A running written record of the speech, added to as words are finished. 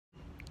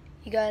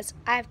You guys,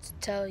 I have to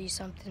tell you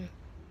something.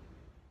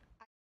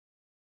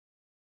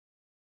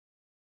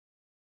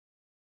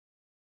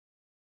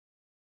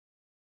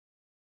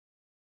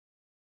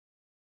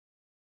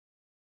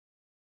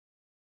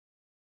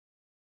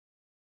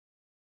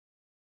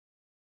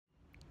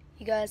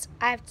 You guys,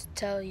 I have to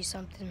tell you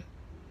something.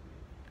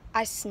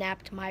 I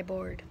snapped my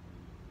board.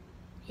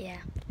 Yeah.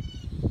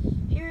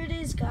 Here it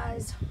is,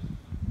 guys.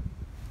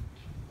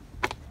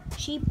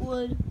 Cheap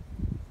wood.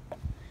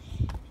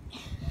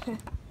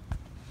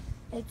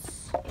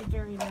 It's a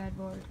very bad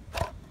board.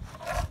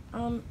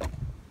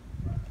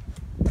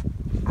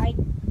 I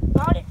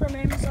bought it from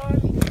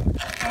Amazon,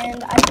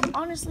 and I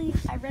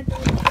read the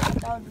review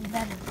and thought it would be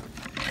better.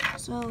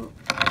 So,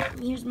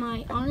 here's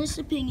my honest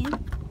opinion.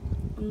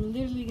 I'm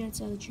literally gonna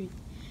tell the truth.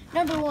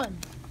 Number one,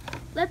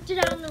 left it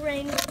out in the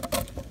rain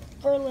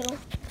for a little,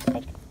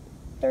 like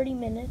 30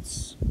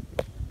 minutes.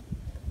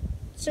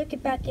 Took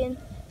it back in,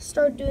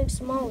 started doing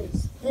some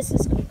ollies. This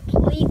is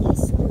completely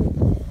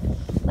smooth.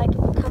 Like,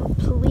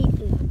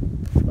 completely.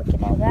 Look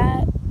at all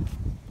that.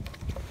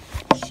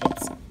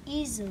 Shit's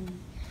easily.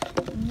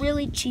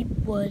 Really cheap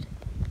wood.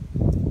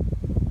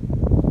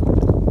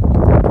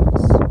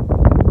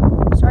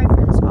 Sorry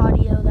for this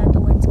audio that the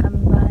wind's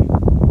coming by.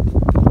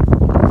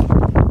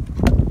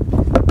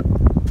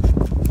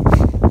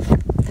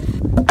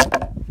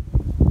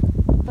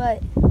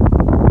 But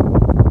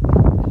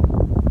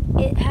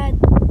it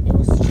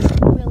was just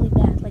really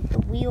bad. Like, the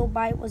wheel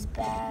bite was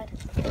bad.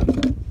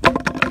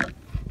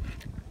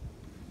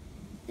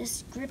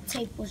 This grip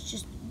tape was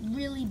just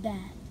really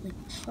bad, like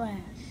trash.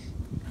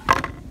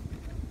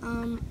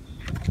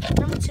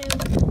 Number two,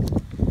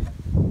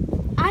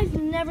 I've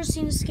never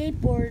seen a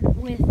skateboard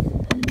with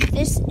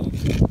this in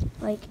it.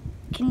 Like,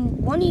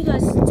 can one of you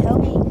guys tell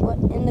me what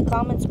in the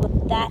comments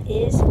what that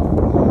is?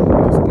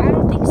 Because I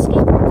don't think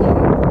skateboards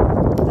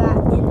have that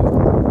in it.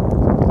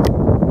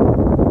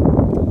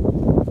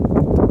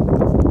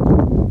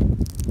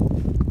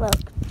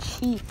 Look,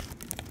 cheap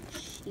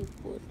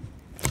wood.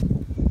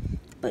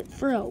 But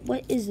for real,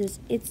 what is this?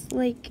 It's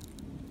like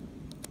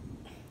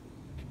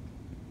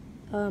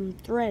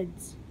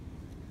threads.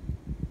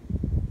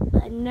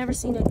 I've never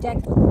seen a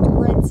deck with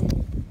threads in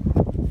it.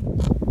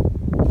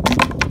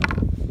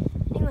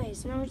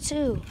 Anyways, number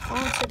two,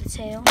 on to the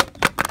tail.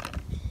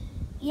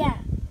 Yeah,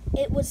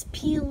 it was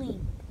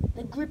peeling.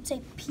 The grip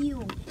tape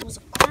peeled. It was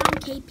a Crown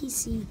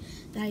KPC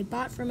that I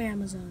bought from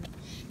Amazon.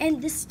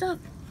 And this stuff,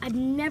 I've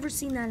never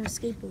seen that on a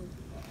skateboard.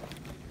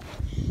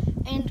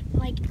 And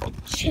like,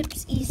 it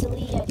chips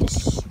easily. I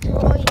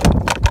destroyed it.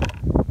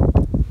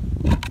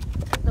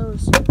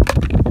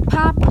 The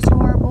pop was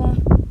horrible.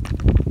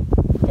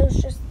 It was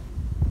just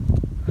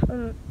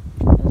it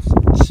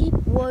was cheap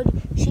wood,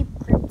 cheap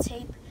grip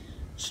tape,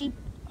 cheap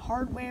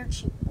hardware,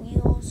 cheap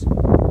wheels,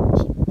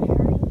 cheap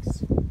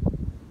bearings,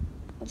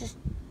 just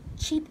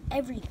cheap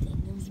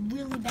everything. It was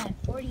really bad.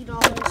 $40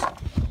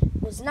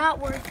 was not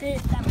worth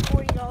it. That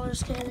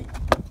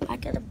 $40 I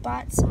could have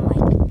bought some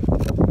like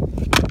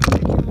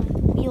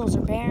wheels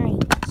or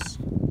bearings,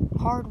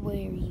 hardware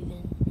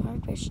even.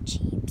 Hardware's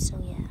cheap, so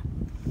yeah.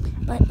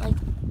 But like,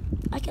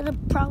 I could have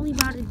probably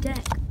bought a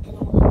deck and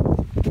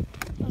all that.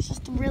 It was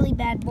just a really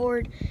bad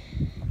board.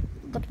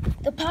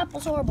 The pop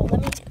was horrible.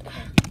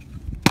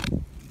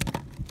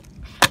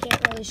 I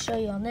can't really show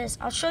you on this.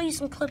 I'll show you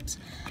some clips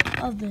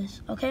of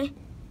this, okay?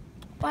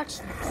 Watch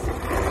this.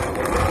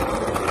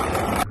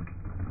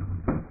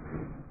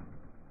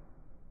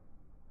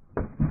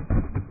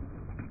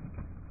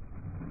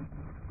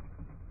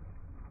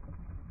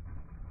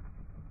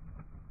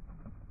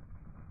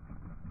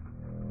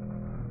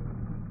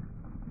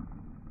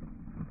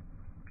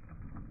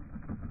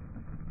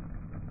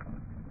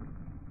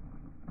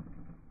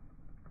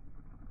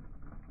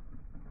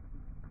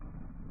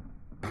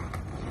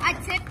 I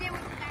tipped it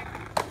with the back.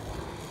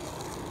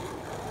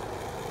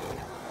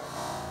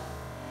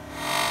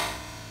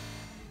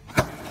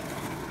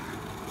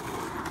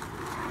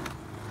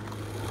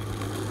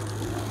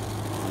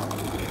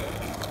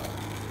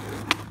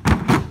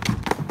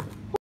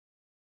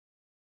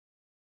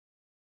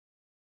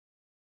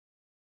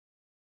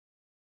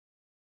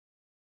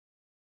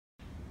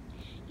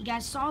 You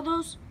guys saw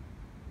those?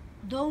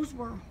 Those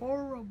were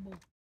horrible.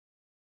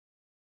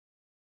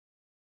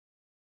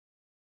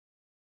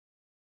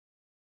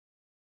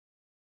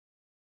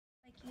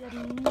 You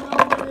have no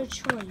other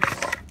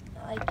choice.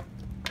 Like,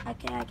 I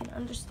can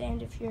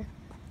understand if you're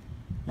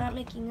not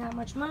making that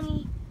much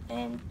money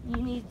and you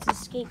need to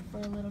skate for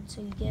a little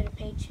till you get a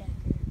paycheck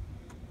or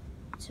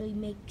till you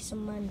make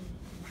some money.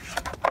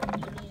 And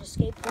you need a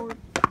skateboard,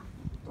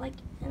 like,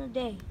 in a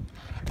day.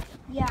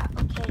 Yeah,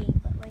 okay,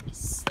 but like,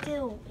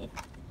 still,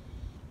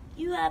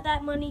 you have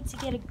that money to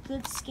get a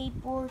good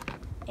skateboard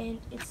and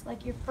it's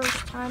like your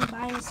first time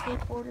buying a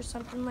skateboard or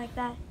something like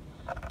that,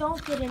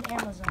 don't get an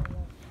Amazon one.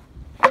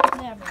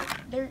 Never.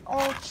 They're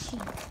all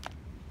cheap.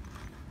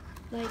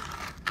 Like,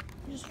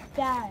 just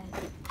bad.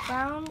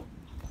 Crown,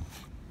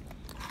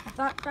 I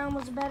thought Crown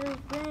was a better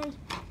brand.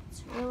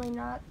 It's really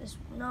not.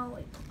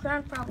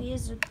 Crown probably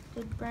is a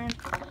good brand.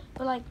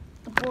 But like,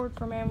 the board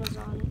from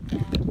Amazon,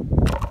 Dad.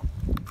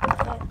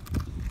 But,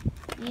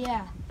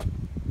 yeah.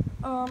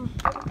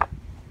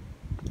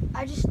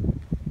 I just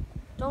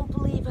don't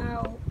believe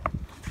how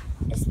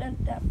I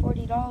spent that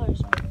 $40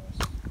 on this.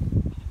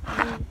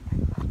 I mean,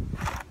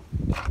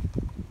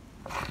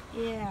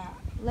 yeah.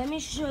 Let me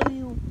show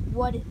you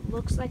what it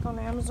looks like on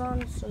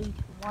Amazon so you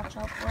can watch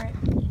out for it,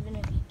 even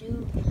if you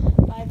do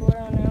buy a board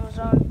on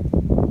Amazon.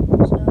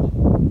 So,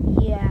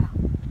 yeah.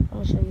 Let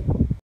me show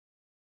you.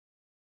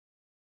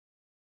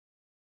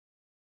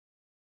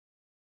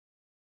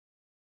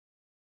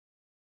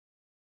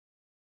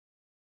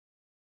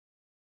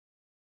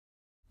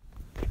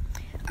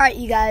 Alright,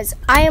 you guys,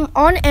 I am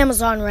on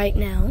Amazon right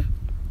now.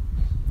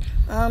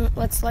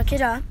 Let's look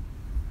it up.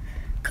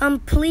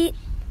 Complete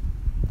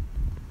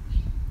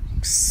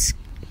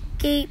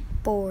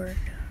skateboard.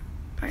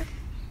 Right.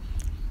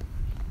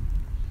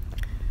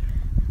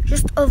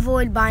 Just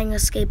avoid buying a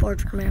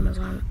skateboard from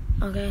Amazon,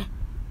 okay?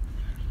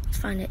 Let's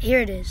find it. Here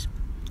it is.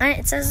 Alright,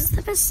 it says it's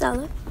the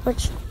bestseller,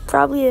 which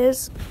probably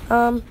is.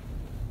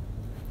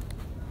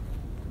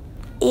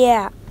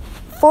 Yeah,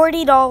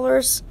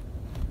 $40.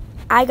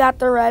 I got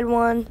the red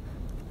one.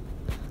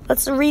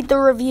 Let's read the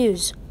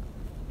reviews.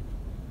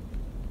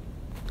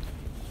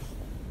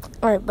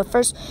 Alright, but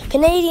first,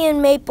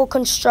 Canadian Maple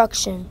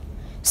Construction.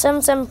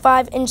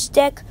 775-inch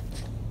deck,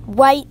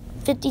 white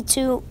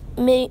 52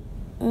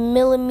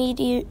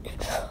 millimeter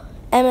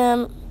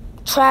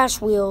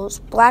trash wheels,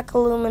 black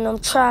aluminum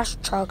trash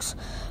trucks,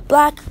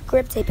 black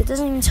grip tape. It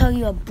doesn't even tell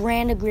you a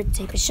brand of grip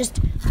tape. It's just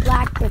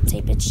black grip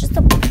tape. It's just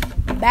a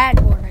bad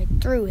one. I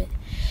threw it.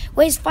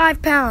 Weighs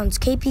 5 pounds.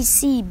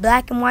 KPC,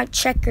 black and white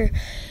checker,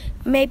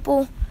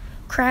 maple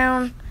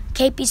crown,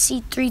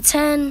 KPC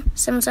 310,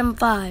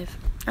 775.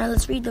 All right,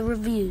 let's read the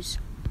reviews.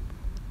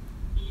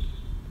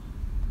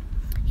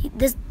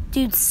 This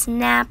dude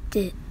snapped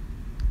it.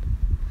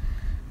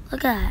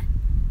 Look at that.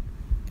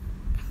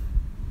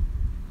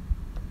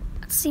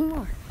 Let's see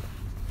more.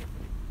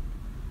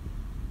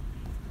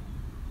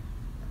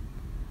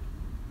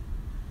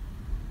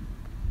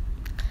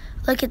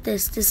 Look at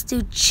this. This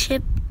dude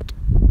chipped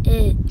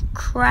it,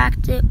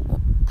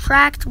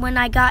 cracked when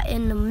I got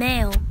in the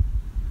mail.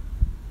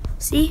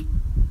 See?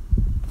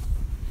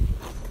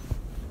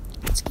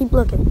 Let's keep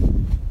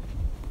looking.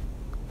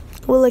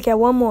 We'll look at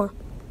one more.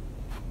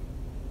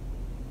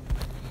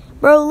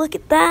 Bro, look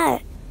at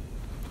that.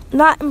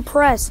 Not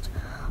impressed.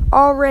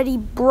 Already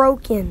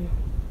broken.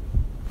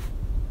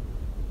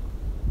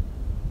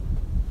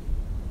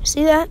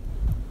 See that?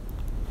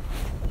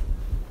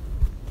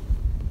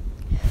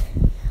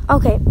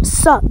 Okay,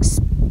 sucks.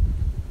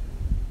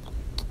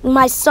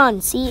 My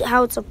son, see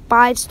how it's a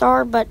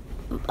 5-star, but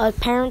a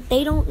parent,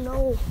 they don't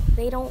know.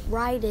 They don't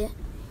ride it.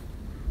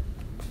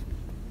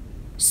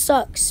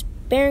 Sucks.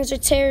 Bearings are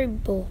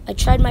terrible. I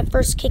tried my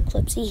first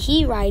kickflip. See,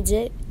 he rides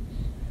it.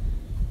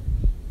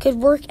 Could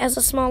work as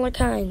a smaller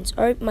kind.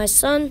 Alright, my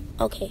son,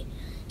 okay.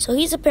 So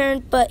he's a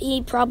parent, but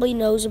he probably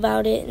knows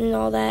about it and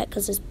all that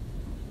because his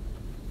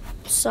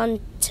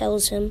son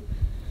tells him.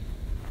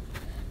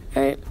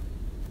 Alright.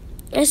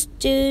 This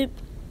dude,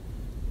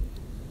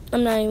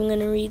 I'm not even going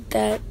to read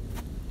that.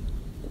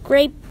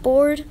 Great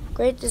board,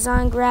 great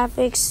design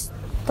graphics.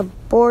 The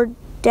board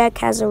deck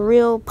has a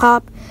real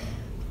pop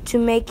to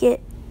make it.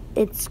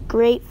 It's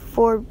great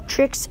for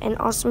tricks and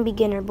awesome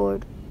beginner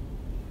board.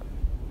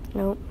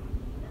 Nope.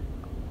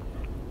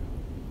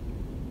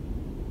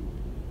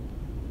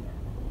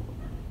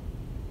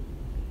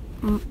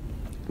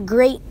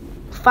 Great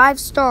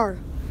 5-star.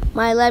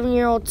 My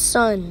 11-year-old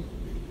son.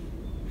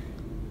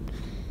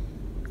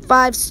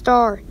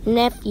 5-star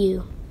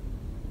nephew.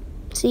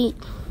 See,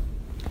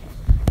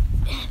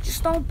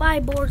 just don't buy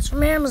boards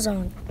from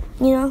Amazon,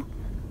 you know?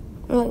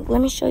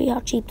 Let me show you how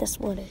cheap this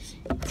wood is.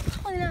 It's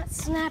probably not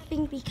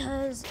snapping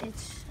because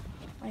it's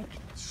like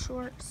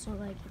short, so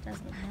like it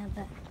doesn't have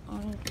that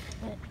on it,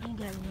 but you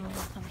guys know what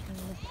I'm talking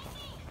about.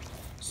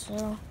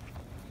 So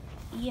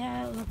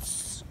yeah,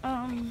 let's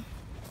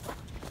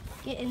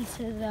get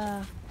into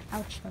the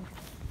outro.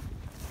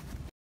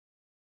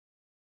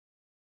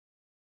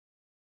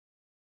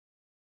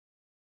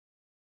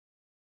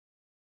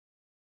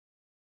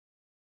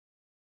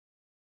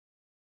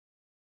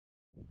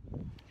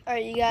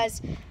 Alright, you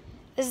guys,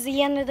 this is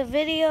the end of the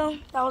video.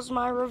 That was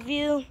my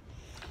review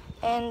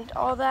and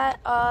all that.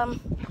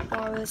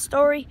 More of the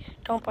story.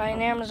 Don't buy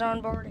an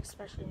Amazon board,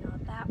 especially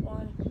not that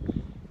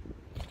one.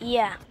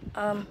 Yeah,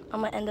 I'm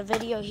going to end the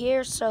video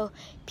here. So,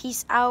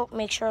 peace out.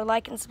 Make sure to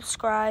like and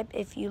subscribe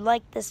if you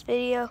liked this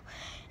video.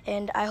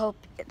 And I hope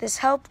this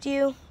helped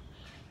you.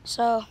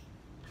 So,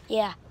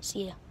 yeah,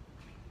 see ya.